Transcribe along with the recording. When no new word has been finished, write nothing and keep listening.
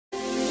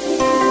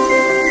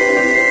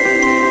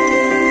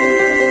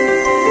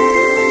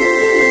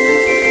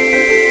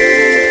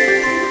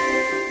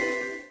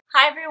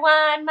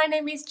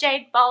name is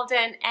Jade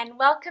Bolden and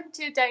welcome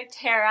to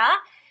doTERRA.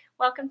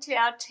 Welcome to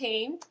our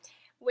team.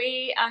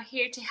 We are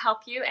here to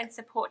help you and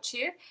support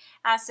you.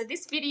 So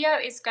this video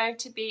is going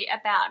to be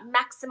about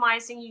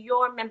maximizing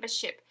your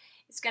membership.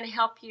 It's going to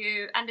help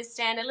you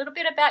understand a little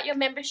bit about your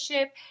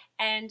membership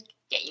and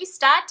get you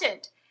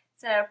started.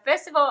 So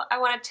first of all, I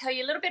want to tell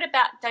you a little bit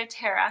about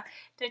doTERRA.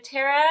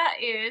 doTERRA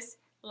is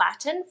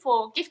Latin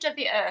for gift of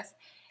the earth.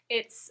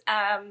 It's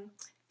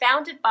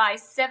founded by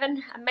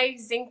 7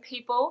 amazing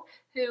people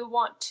who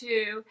want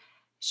to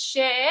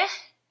share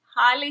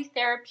highly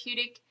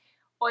therapeutic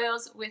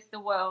oils with the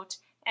world.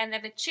 And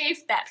they've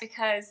achieved that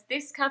because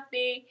this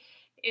company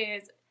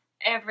is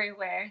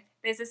everywhere.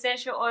 There's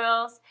essential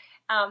oils,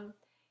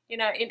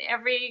 in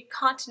every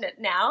continent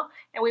now.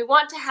 And we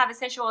want to have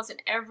essential oils in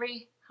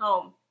every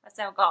home. That's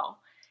our goal.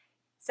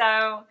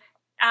 So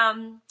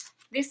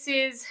this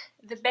is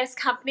the best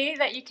company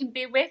that you can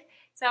be with.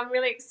 So I'm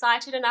really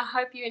excited and I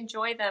hope you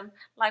enjoy them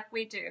like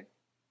we do.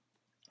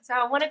 So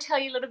I want to tell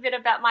you a little bit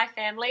about my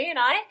family and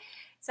I.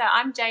 So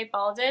I'm Jade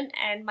Bolden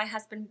and my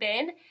husband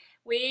Ben.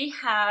 We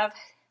have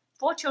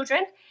 4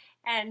 children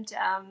and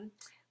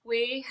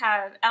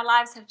our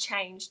lives have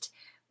changed.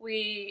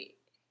 We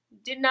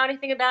didn't know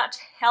anything about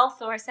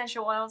health or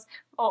essential oils,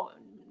 or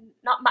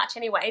not much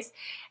anyways,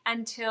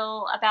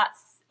 until about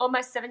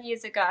almost 7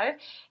 years ago.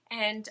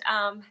 And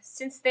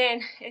since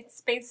then it's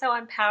been so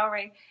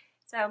empowering.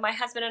 So my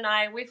husband and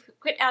I, we've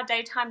quit our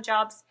daytime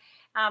jobs.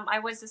 I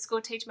was a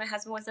school teacher, my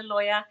husband was a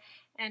lawyer,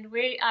 and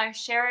we are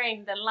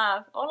sharing the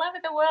love all over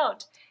the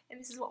world. And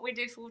this is what we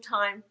do full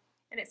time,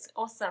 and it's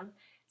awesome.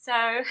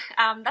 So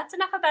that's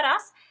enough about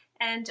us,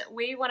 and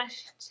we want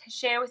to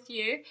share with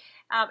you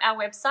our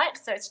website.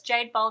 So it's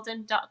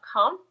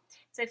jadebolden.com.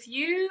 So if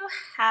you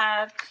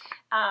have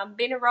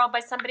been enrolled by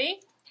somebody,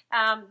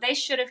 they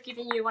should have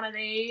given you one of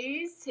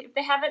these. If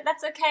they haven't,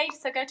 that's okay.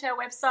 So go to our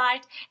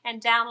website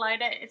and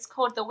download it. It's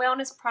called the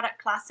Wellness Product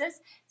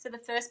Classes. So the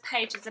first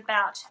page is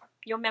about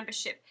your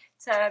membership.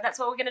 So that's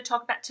what we're going to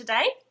talk about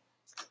today.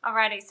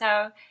 Alrighty,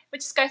 so we'll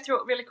just go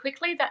through it really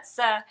quickly. That's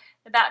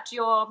about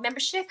your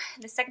membership.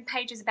 The second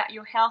page is about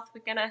your health.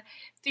 We're going to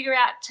figure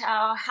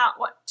out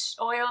what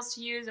oils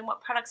to use and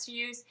what products to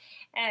use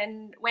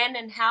and when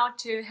and how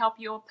to help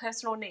your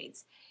personal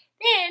needs.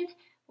 Then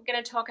we're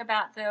going to talk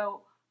about the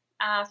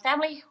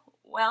family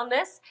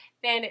wellness.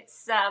 Then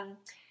it's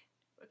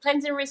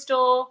cleanse and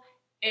restore.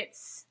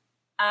 It's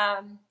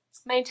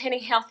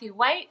maintaining healthy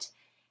weight,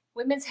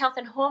 women's health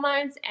and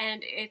hormones,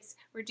 and it's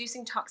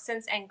reducing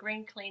toxins and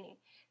green cleaning.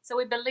 So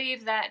we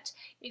believe that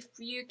if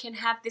you can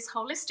have this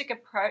holistic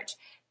approach,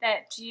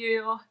 that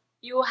you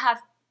will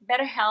have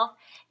better health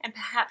and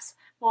perhaps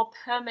more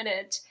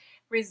permanent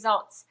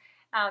results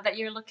that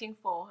you're looking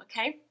for,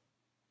 okay?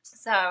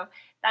 So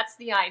that's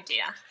the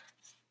idea.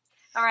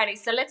 Alrighty,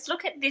 so let's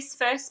look at this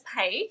first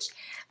page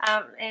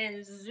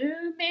and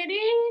zoom it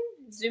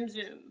in,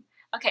 zoom.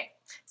 Okay,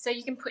 so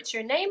you can put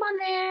your name on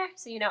there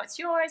so you know it's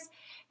yours,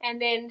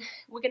 and then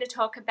we're going to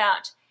talk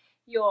about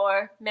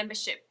your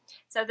membership.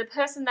 So the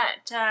person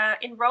that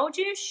enrolled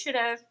you should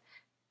have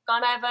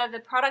gone over the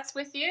products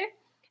with you.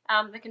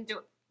 They can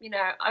do it,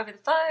 over the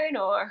phone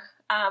or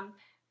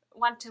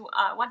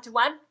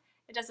one-to-one.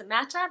 It doesn't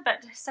matter,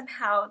 but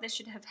somehow they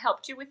should have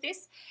helped you with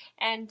this.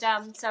 And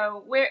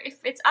so if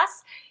it's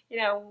us,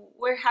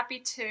 we're happy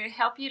to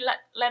help you.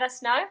 Let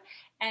us know,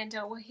 and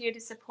we're here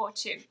to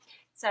support you.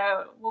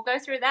 So we'll go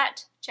through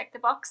that, check the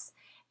box.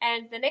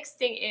 And the next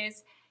thing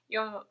is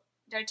your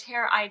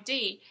doTERRA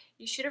ID.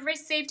 You should have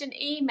received an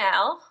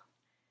email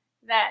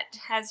that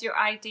has your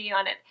ID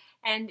on it.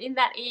 And in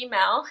that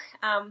email,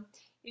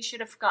 you should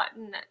have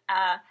gotten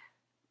a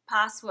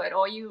password,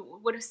 or you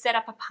would have set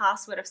up a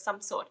password of some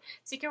sort.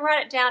 So you can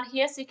write it down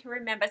here so you can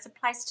remember. It's a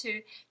place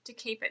to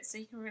keep it so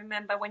you can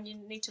remember when you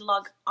need to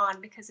log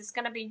on, because it's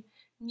going to be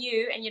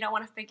new and you don't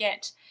want to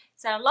forget.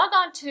 So log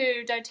on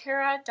to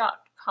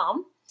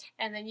doTERRA.com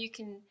and then you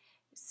can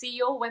see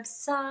your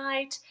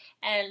website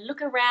and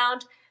look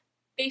around.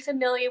 Be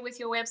familiar with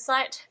your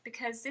website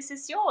because this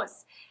is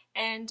yours.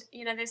 And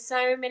there's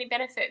so many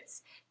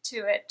benefits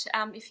to it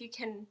if you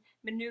can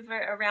maneuver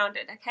around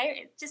it,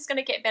 okay? It's just going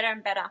to get better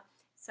and better.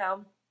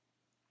 So,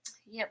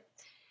 yep.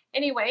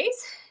 Anyways,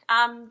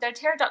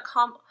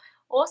 doTERRA.com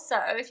also,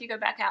 if you go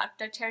back out,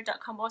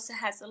 doTERRA.com also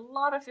has a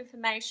lot of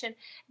information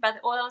about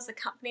the oils, the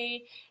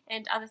company,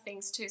 and other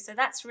things too. So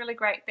that's really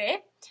great there.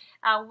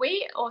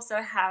 We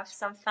also have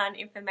some fun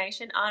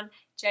information on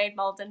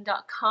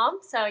jadebolden.com.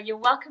 So you're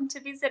welcome to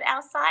visit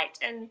our site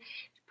and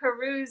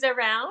peruse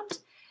around.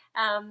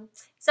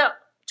 So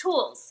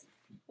tools.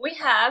 We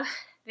have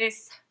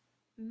this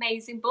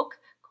amazing book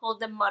called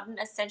The Modern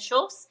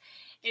Essentials.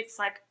 It's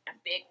like a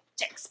big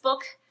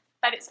textbook,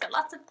 but it's got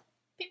lots of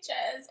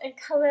pictures and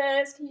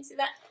colors. Can you see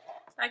that?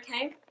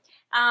 Okay.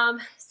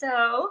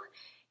 So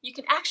you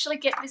can actually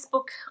get this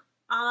book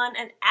on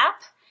an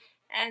app,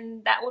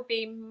 and that would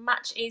be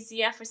much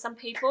easier for some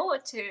people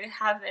to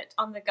have it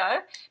on the go.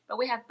 But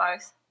we have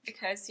both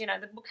because,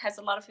 the book has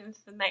a lot of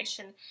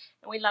information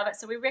and we love it.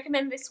 So we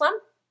recommend this one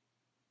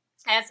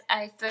as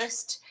a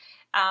first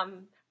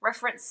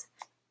reference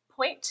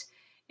point.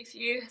 If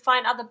you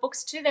find other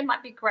books too, they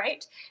might be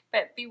great,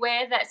 but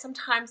beware that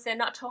sometimes they're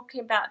not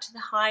talking about the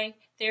high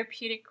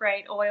therapeutic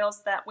grade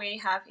oils that we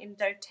have in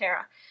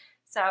doTERRA.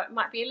 So it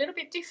might be a little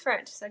bit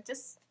different, so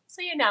just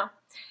so you know.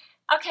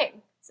 Okay,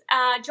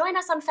 join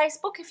us on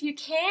Facebook if you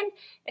can,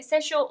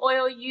 Essential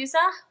Oil User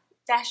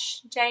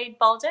Jade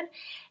Bolden,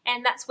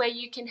 and that's where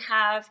you can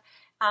have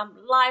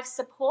live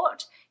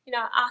support, you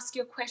know, ask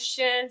your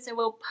questions, and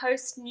we'll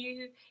post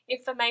new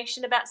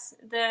information about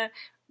the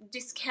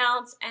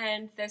discounts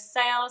and the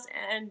sales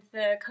and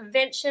the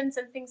conventions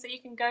and things that you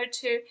can go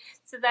to,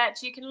 so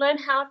that you can learn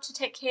how to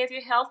take care of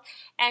your health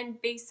and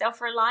be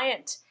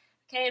self-reliant,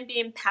 okay, and be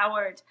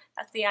empowered.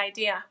 That's the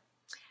idea.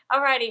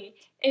 Alrighty,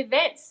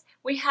 events.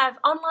 We have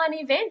online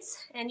events,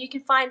 and you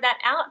can find that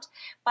out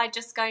by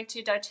just going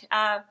to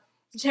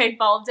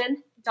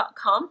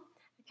jadebolden.com.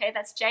 Okay,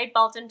 that's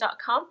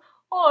jadebolden.com.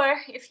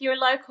 Or if you're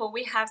local,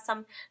 we have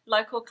some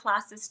local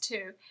classes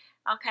too.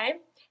 Okay,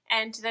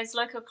 and those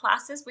local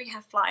classes we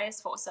have flyers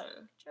for, so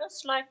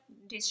just like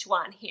this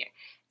one here.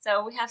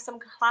 So we have some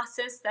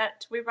classes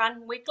that we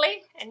run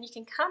weekly, and you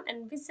can come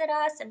and visit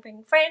us and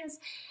bring friends,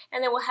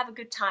 and then we'll have a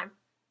good time.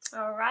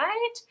 All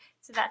right,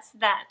 so that's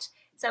that.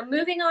 So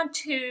moving on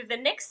to the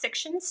next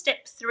section,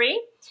 step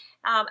 3,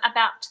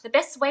 about the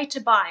best way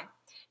to buy.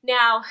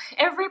 Now,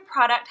 every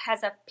product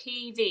has a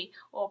PV,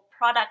 or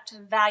product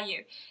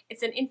value.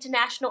 It's an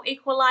international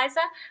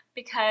equalizer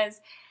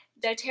because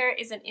doTERRA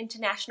is an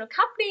international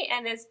company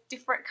and there's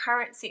different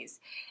currencies.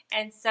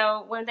 And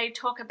so when they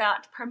talk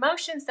about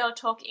promotions, they'll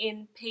talk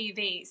in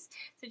PVs.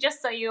 So just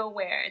so you're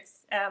aware,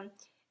 it's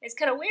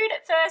kind of weird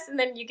at first, and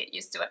then you get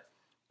used to it.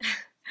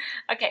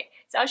 Okay,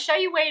 so I'll show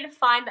you where to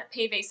find that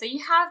PV. So you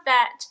have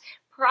that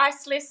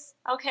price list,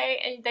 okay,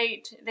 and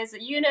there's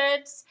a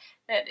units,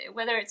 that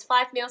whether it's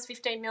 5 mils,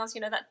 15 mils,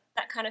 you know,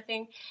 that kind of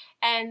thing.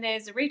 And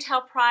there's a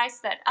retail price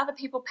that other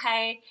people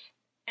pay,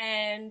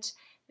 and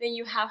then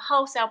you have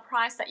wholesale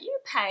price that you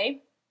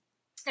pay,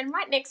 and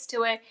right next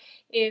to it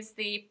is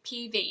the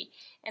PV,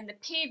 and the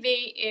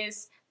PV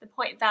is the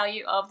point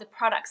value of the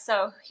product.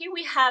 So here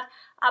we have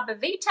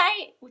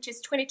Arbor-Vitae, which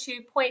is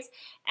 22 points,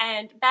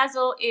 and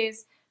Basil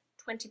is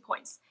 20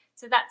 points.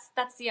 So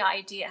that's the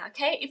idea,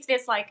 okay? If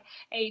there's like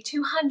a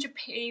 200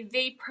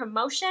 PV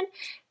promotion,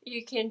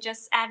 you can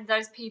just add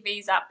those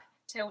PVs up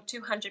to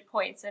 200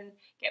 points and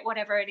get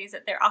whatever it is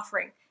that they're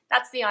offering.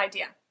 That's the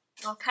idea,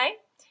 okay?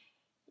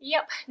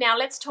 Yep, now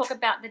let's talk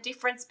about the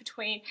difference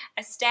between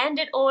a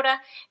standard order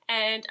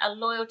and a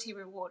loyalty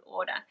reward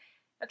order.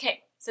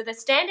 Okay, so the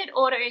standard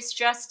order is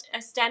just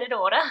a standard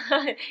order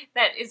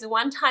that is a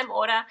one-time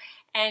order,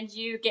 and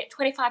you get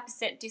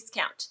 25%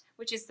 discount,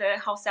 which is the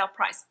wholesale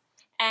price.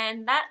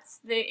 And that's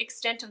the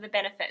extent of the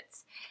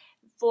benefits.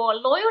 For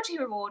loyalty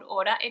reward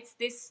order, it's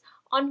this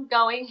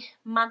ongoing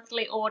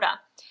monthly order.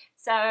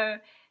 So,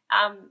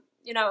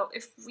 you know,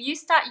 if you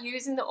start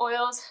using the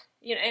oils,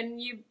 you know,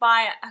 and you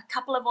buy a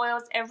couple of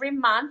oils every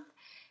month,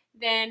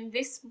 then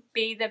this would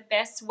be the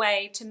best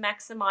way to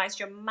maximize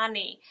your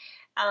money,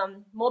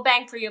 more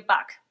bang for your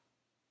buck.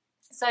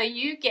 So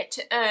you get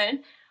to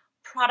earn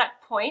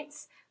product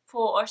points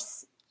for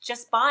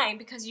just buying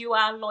because you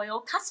are a loyal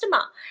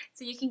customer.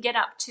 So you can get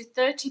up to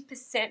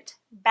 30%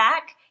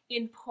 back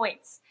in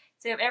points.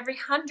 So every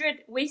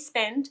 100 we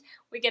spend,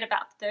 we get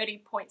about 30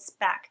 points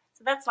back.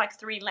 So that's like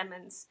 3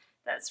 lemons.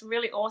 That's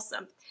really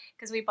awesome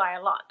because we buy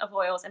a lot of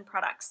oils and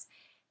products.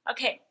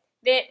 Okay,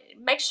 then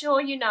make sure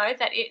you know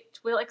that it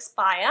will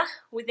expire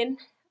within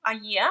a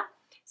year.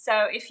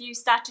 So if you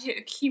start to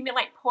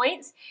accumulate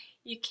points,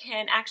 you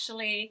can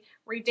actually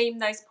redeem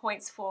those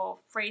points for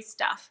free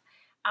stuff.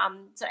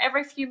 So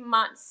every few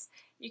months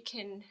you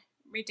can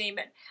redeem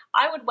it.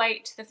 I would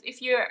wait,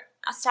 if you're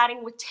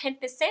starting with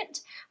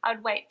 10%, I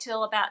would wait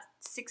till about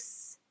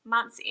 6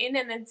 months in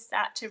and then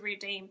start to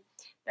redeem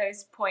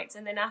those points.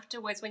 And then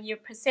afterwards, when your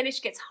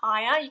percentage gets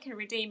higher, you can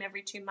redeem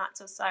every 2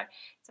 months or so.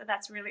 So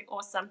that's really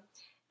awesome.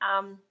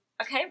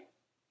 Okay,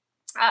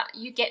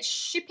 you get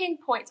shipping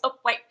points. Oh,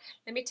 wait,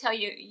 let me tell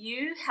you,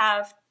 you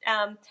have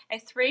a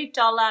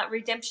 $3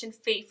 redemption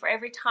fee for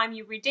every time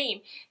you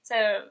redeem.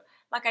 So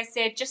like I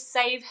said, just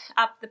save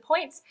up the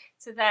points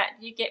so that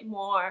you get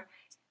more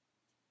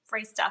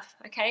free stuff,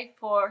 okay,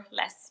 for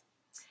less.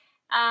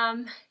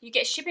 You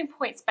get shipping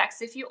points back.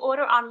 So if you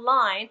order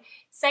online,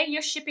 say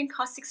your shipping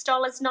costs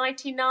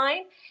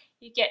 $6.99,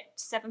 you get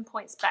 7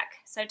 points back.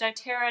 So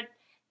doTERRA,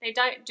 they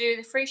don't do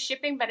the free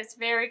shipping, but it's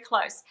very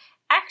close.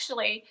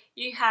 Actually,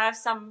 you have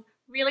some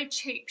really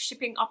cheap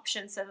shipping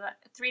options, so that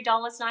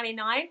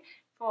 $3.99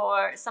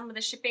 for some of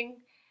the shipping.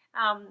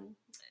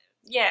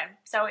 Yeah,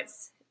 so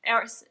it's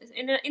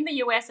in the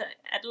US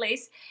at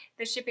least,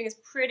 the shipping is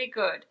pretty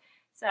good.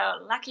 So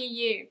lucky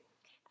you.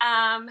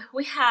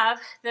 We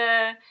have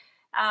the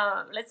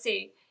let's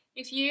see,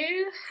 if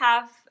you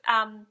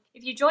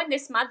join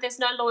this month, there's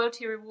no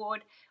loyalty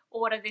reward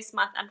order this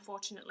month,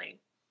 unfortunately.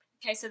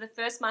 Okay, so the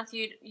first month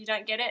you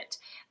don't get it,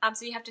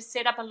 so you have to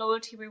set up a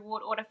loyalty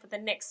reward order for the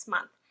next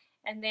month,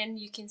 and then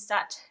you can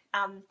start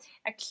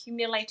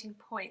accumulating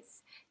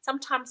points.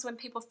 Sometimes when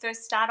people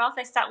first start off,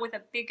 they start with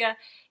a bigger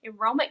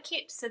enrollment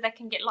kit so they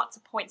can get lots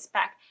of points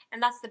back,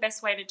 and that's the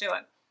best way to do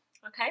it.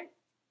 Okay.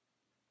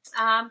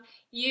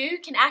 You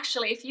can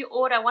actually, if you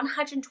order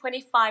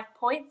 125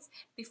 points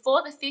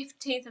before the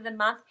 15th of the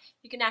month,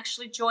 you can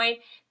actually join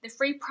the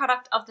free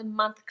product of the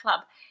month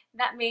club.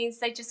 That means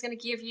they're just going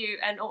to give you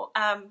an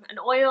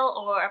oil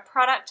or a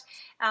product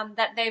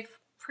that they've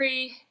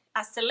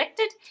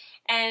selected,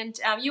 and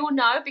you will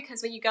know,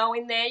 because when you go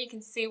in there you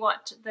can see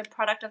what the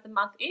product of the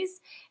month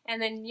is,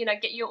 and then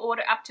get your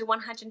order up to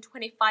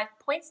 125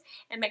 points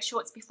and make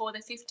sure it's before the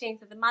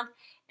 15th of the month,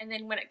 and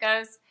then when it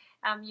goes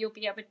you'll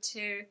be able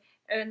to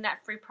earn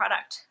that free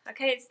product.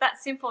 Okay, it's that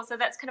simple. So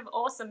that's kind of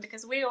awesome,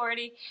 because we're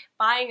already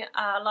buying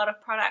a lot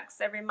of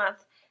products every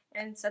month,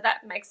 and so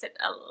that makes it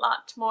a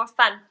lot more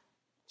fun.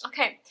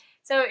 Okay,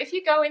 so if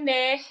you go in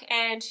there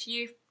and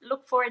you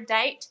look for a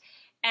date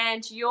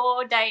and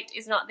your date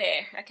is not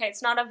there, okay,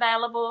 it's not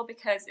available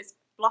because it's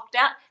blocked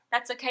out,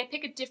 that's okay,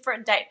 pick a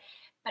different date.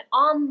 But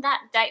on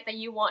that date that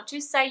you want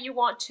to, say you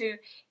want to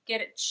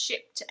get it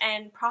shipped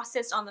and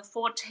processed on the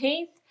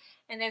 14th,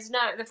 and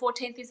the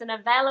 14th isn't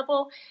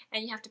available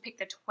and you have to pick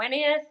the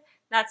 20th,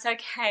 that's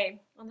okay.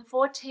 On the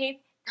 14th,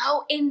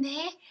 go in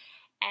there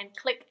and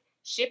click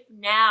ship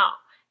now,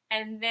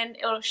 and then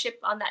it'll ship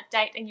on that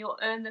date and you'll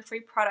earn the free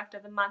product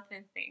of the month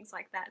and things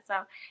like that. So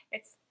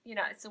it's,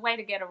 it's a way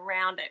to get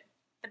around it.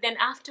 But then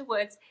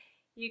afterwards,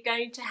 you're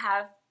going to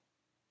have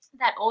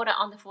that order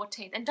on the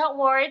 14th. And don't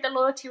worry, the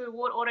loyalty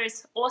reward order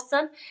is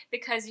awesome,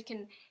 because you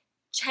can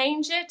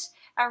change it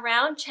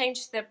around,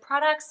 change the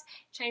products,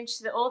 change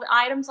all the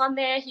items on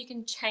there. You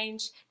can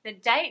change the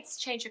dates,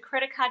 change your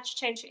credit card,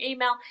 change your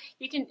email.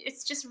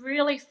 It's just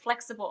really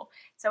flexible.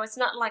 So it's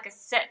not like a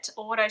set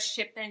order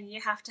ship and you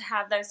have to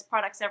have those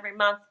products every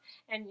month,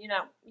 and you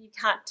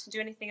can't do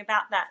anything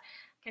about that.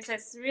 Okay, so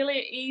it's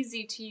really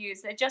easy to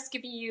use. They're just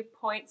giving you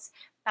points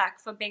back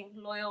for being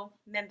loyal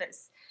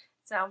members.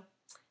 So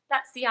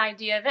that's the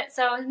idea of it.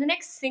 So the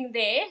next thing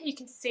there you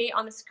can see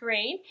on the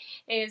screen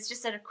is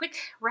just a quick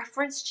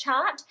reference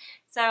chart.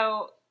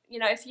 So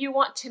if you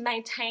want to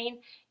maintain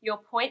your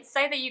points,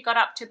 say that you got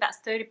up to about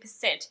 30%.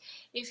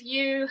 If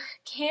you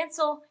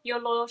cancel your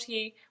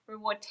loyalty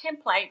reward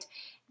template,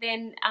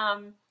 then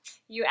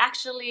you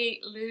actually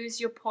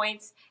lose your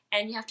points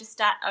and you have to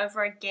start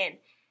over again.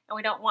 And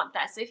we don't want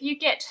that. So if you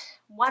get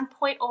 1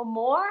 point or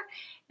more,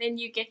 then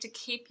you get to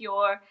keep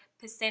your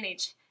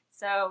percentage.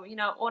 So,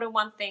 order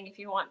one thing if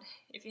you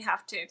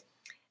have to.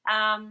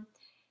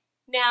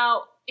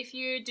 Now, if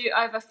you do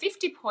over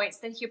 50 points,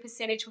 then your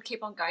percentage will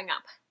keep on going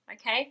up,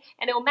 okay?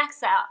 And it will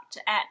max out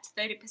at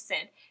 30%.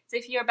 So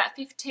if you're about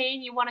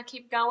 15, you want to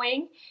keep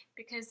going,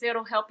 because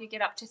it'll help you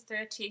get up to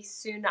 30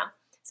 sooner.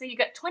 So you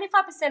got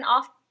 25%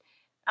 off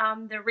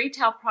the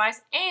retail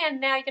price, and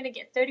now you're going to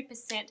get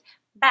 30%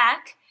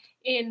 back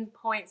in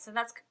points. So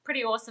that's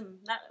pretty awesome.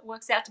 That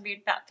works out to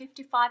be about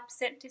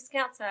 55%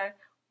 discount. So,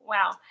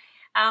 wow.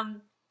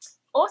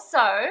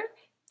 Also,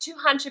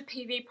 200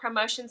 PV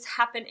promotions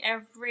happen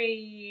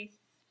every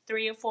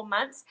 3 or 4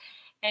 months,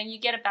 and you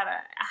get about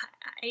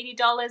a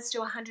 $80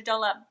 to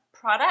 $100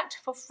 product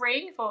for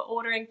free for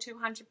ordering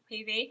 200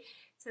 PV.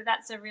 So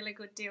that's a really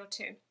good deal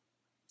too.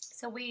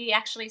 So we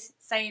actually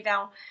save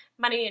our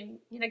money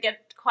and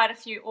get quite a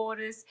few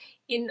orders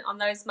in on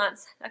those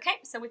months. Okay,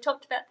 so we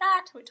talked about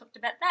that.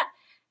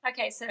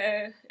 Okay, so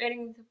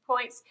earning the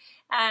points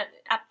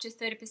up to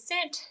 30%,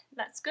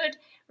 that's good.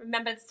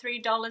 Remember the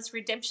 $3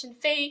 redemption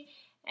fee,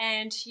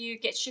 and you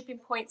get shipping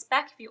points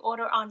back if you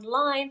order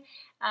online.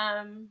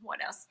 What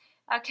else?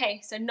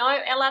 Okay, so no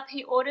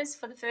LRP orders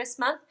for the first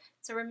month,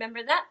 so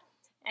remember that.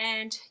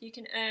 And you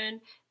can earn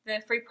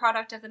the free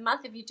product of the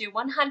month if you do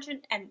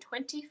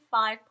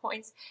 125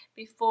 points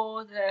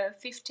before the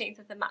 15th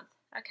of the month.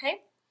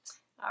 Okay,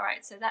 all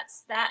right, so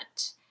that's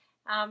that.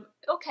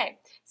 Okay,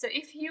 so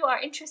if you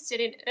are interested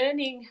in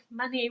earning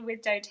money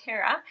with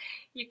doTERRA,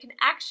 you can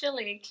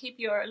actually keep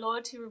your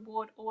loyalty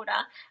reward order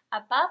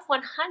above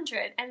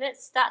 100, and it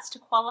starts to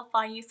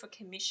qualify you for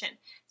commission.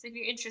 So if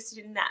you're interested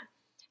in that,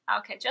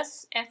 okay,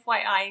 just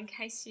FYI in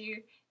case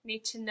you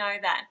need to know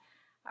that.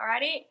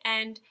 Alrighty,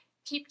 and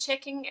keep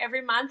checking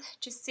every month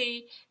to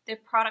see the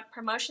product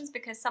promotions,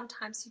 because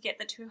sometimes you get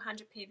the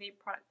 200 PV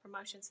product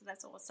promotion, so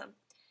that's awesome.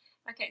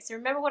 Okay, so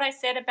remember what I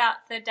said about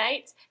the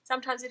dates.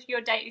 Sometimes if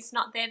your date is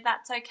not there,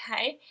 that's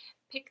okay.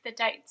 Pick the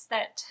dates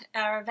that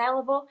are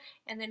available,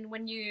 and then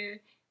when you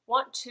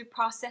want to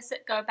process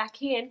it, go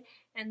back in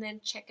and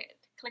then check it.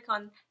 Click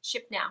on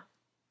ship now.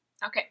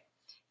 Okay,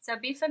 so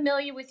be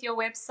familiar with your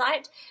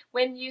website.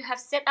 When you have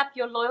set up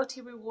your loyalty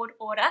reward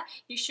order,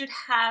 you should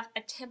have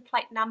a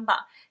template number.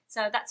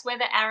 So that's where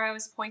the arrow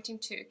is pointing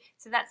to.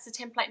 So that's the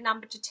template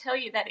number to tell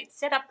you that it's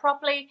set up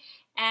properly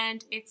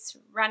and it's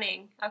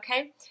running,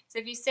 okay? So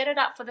if you set it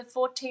up for the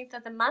 14th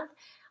of the month,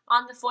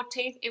 on the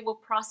 14th it will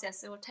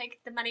process. It will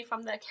take the money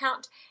from the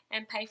account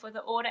and pay for the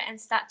order and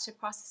start to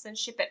process and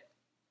ship it.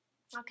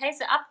 Okay,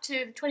 so up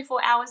to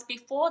 24 hours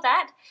before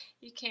that,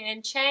 you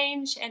can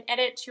change and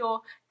edit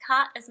your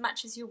cart as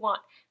much as you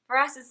want. For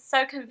us, it's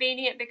so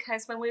convenient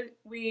because when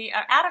we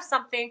are out of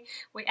something,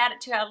 we add it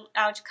to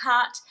our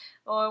cart,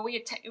 or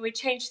we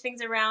change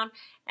things around,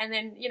 and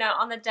then, you know,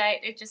 on the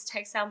date it just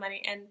takes our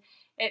money, and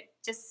it's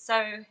just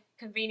so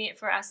convenient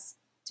for us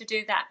to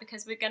do that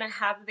because we're going to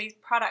have these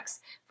products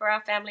for our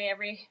family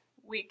every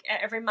week,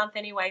 every month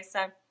anyway.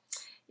 So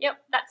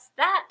yep, that's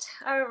that.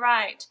 All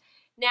right,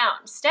 now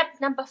step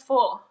number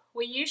 4.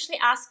 We usually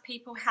ask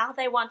people how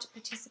they want to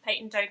participate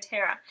in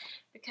doTERRA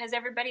because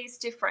everybody is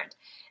different.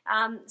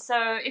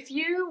 So if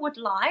you would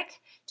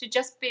like to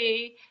just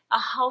be a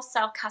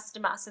wholesale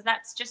customer, so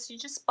that's just, you're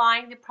just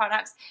buying the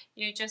products,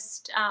 you're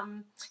just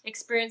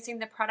experiencing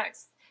the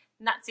products,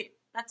 and that's it,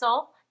 that's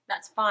all,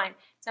 that's fine.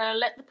 So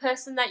let the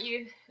person that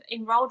you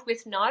enrolled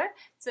with know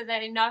so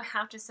they know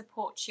how to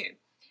support you.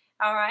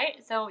 All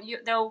right, so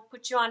they'll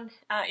put you on,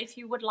 if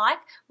you would like,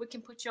 we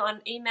can put you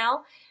on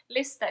email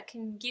list that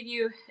can give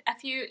you a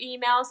few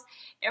emails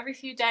every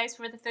few days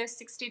for the first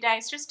 60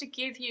 days, just to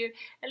give you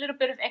a little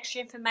bit of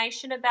extra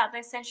information about the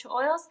essential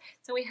oils.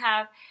 So we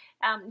have,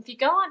 if you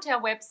go onto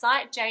our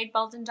website,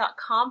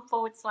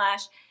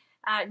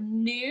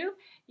 jadebolden.com/new,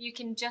 you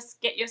can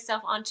just get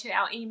yourself onto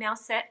our email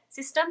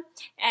system,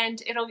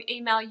 and it'll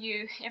email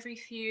you every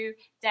few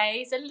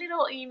days a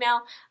little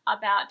email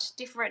about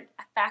different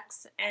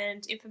facts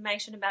and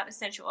information about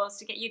essential oils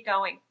to get you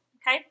going.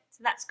 Okay,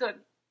 so that's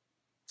good.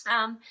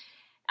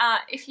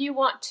 If you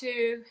want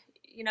to,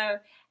 you know,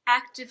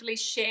 actively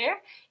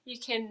share, you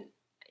can,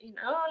 you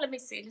know, let me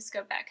see, let's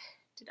go back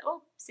to the,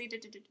 oh, see,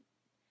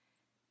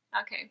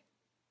 okay.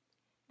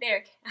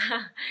 There.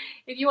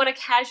 If you want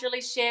to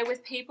casually share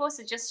with people,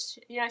 so just,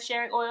 you know,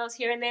 sharing oils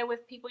here and there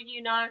with people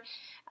you know,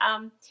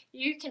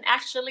 you can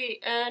actually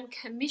earn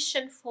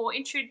commission for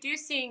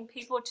introducing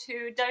people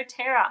to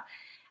doTERRA.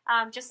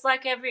 Just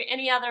like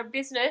any other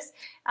business,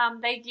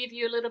 they give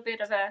you a little bit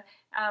of a,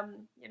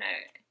 you know,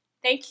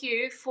 thank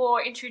you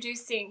for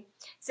introducing.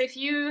 So if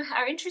you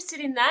are interested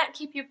in that,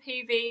 keep your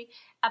PV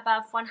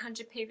above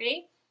 100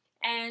 PV.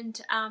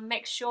 And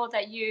make sure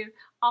that you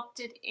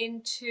opted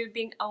into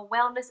being a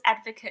wellness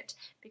advocate,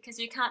 because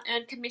you can't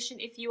earn commission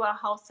if you are a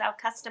wholesale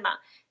customer.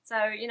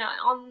 So, you know,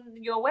 on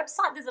your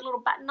website there's a little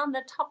button on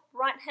the top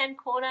right hand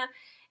corner,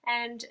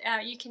 and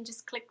you can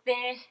just click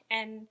there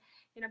and,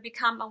 you know,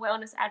 become a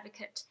wellness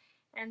advocate,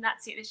 and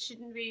that's it. It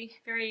shouldn't be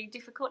very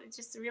difficult, it's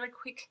just really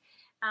quick,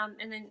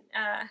 and then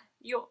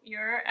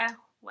you're a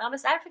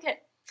wellness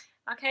advocate.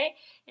 Okay,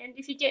 and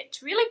if you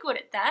get really good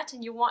at that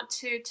and you want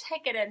to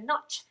take it a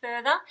notch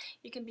further,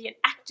 you can be an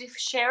active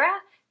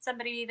sharer,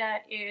 somebody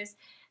that is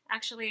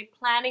actually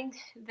planning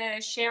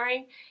the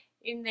sharing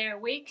in their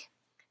week.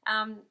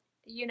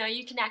 You know,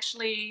 you can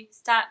actually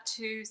start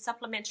to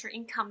supplement your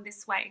income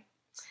this way.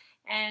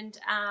 And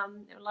a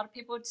lot of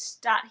people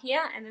start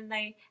here, and then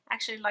they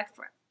actually, like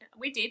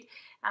we did,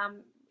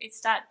 it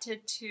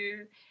started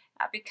to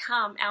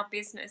become our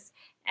business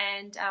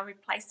and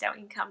replaced our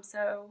income.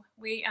 So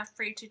we are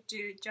free to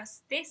do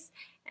just this,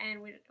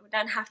 and we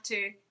don't have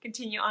to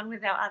continue on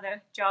with our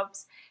other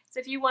jobs. So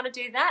if you want to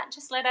do that,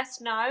 just let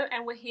us know,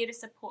 and we're here to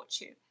support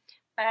you.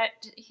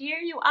 But here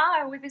you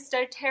are with this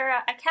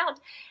doTERRA account,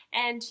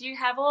 and you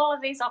have all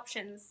of these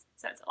options,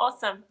 so it's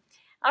awesome.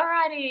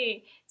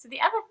 Alrighty, so the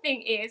other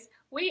thing is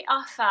we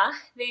offer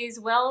these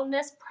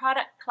wellness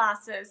product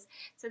classes.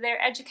 So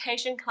they're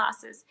education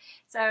classes.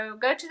 So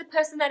go to the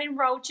person that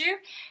enrolled you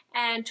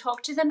and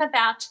talk to them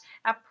about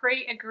our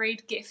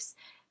pre-agreed gifts.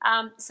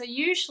 So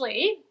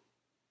usually,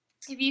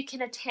 if you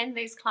can attend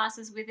these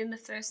classes within the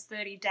first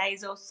 30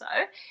 days or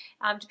so,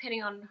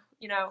 depending on,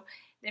 you know,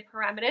 their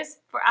parameters.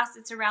 For us,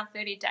 it's around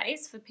 30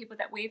 days for people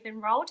that we've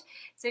enrolled.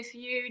 So if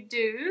you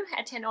do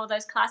attend all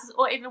those classes,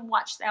 or even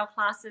watch our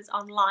classes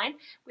online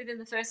within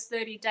the first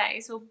 30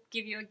 days, we'll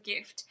give you a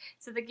gift.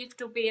 So the gift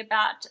will be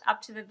about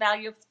up to the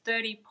value of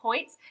 30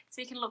 points.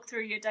 So you can look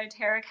through your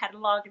doTERRA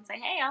catalogue and say,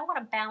 hey, I want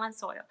a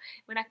balance oil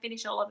when I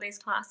finish all of these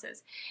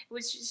classes.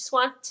 We just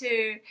want to,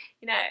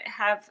 you know,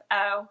 have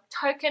a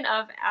token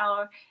of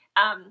our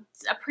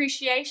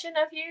appreciation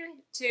of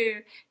you,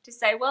 to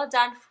say well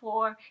done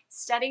for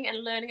studying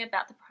and learning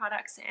about the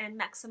products and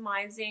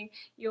maximizing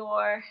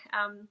your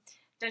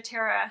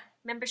doTERRA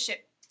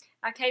membership.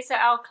 Okay, so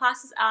our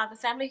classes are the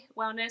family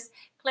wellness,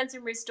 cleanse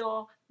and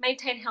restore,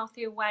 maintain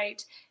healthier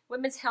weight,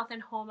 women's health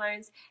and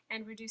hormones,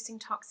 and reducing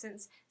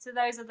toxins. So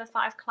those are the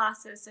 5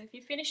 classes. So if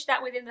you finish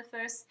that within the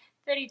first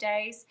 30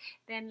 days,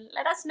 then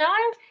let us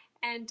know,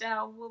 and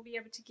we'll be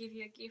able to give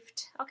you a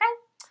gift. Okay,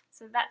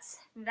 so that's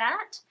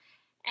that.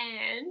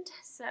 And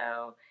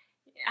so,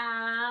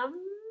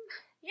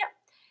 yep,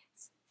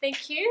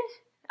 thank you.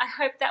 I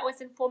hope that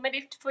was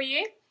informative for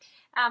you.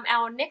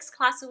 Our next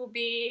class will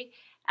be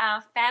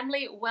our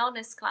family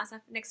wellness class,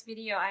 our next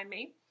video I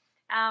mean,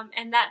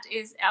 and that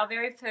is our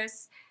very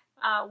first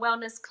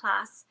wellness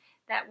class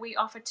that we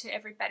offer to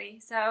everybody.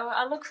 So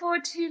I look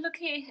forward to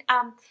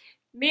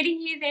meeting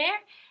you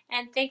there,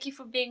 and thank you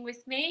for being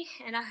with me,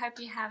 and I hope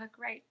you have a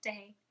great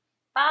day.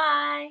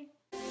 Bye.